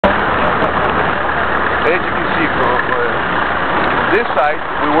side,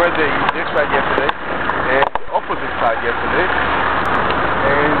 we were this side yesterday, and the opposite side yesterday,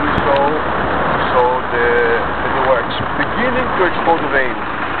 and we saw they were beginning to explode the veins.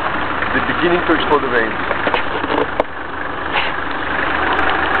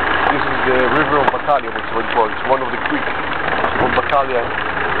 This is the river of Batalha, which is what it's called. It's one of the creeks of Batalha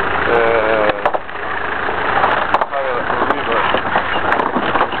river.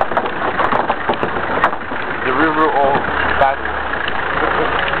 The river of battle.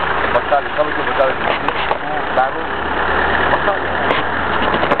 Batalha. Sabe o que é Batalha? Battle? Batalha.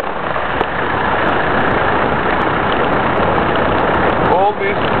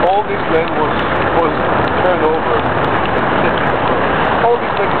 All this land was turned over. All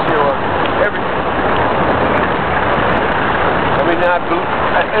these things here are everything. I mean,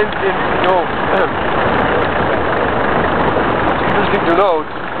 and you know, it's interesting to note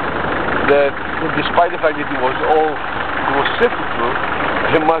that despite the fact that it was sifted through,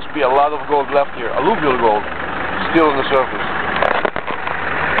 there must be a lot of gold left here, alluvial gold, still on the surface.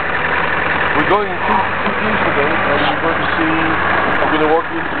 We're going two teams today, and we're going to see. I'm going to walk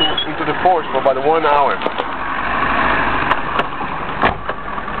into the forest for about 1 hour.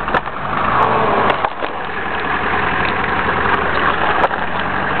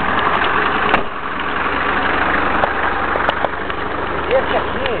 Esse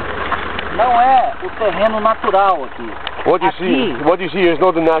aqui não é o terreno natural aqui. What you see is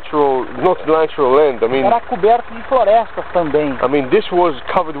not natural land. I mean, era coberto de florestas também. I mean, this was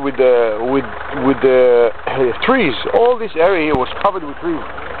covered with trees. All this area here was covered with trees.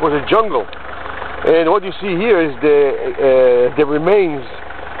 It was a jungle. And what you see here is the remains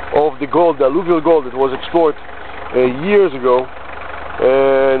of the gold, the alluvial gold that was explored years ago,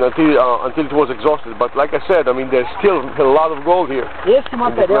 and until it was exhausted. But like I said, I mean, there's still a lot of gold here. Esse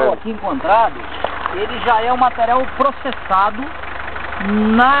material aqui encontrado, ele já é um material processado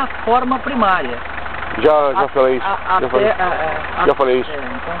na forma primária. Já falei isso. Já falei isso.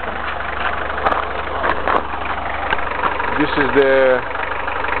 Então tá. This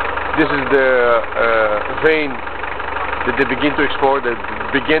is the vein that they began to explore.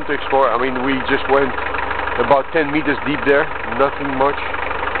 I mean, we just went about 10 meters deep there, nothing much,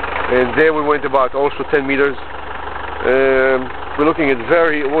 and there we went about also 10 meters. We're looking at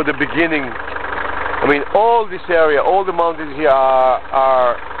the beginning. I mean, all this area, all the mountains here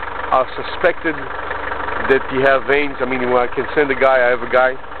are suspected that you have veins. I mean, I can send a guy. I have a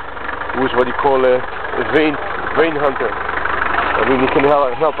guy who is what you call a vein hunter. I mean, he can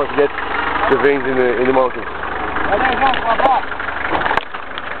help us get the veins in the mountains. Valeu, João, um abraço.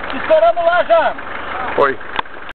 Te esperamos lá, João. Oi.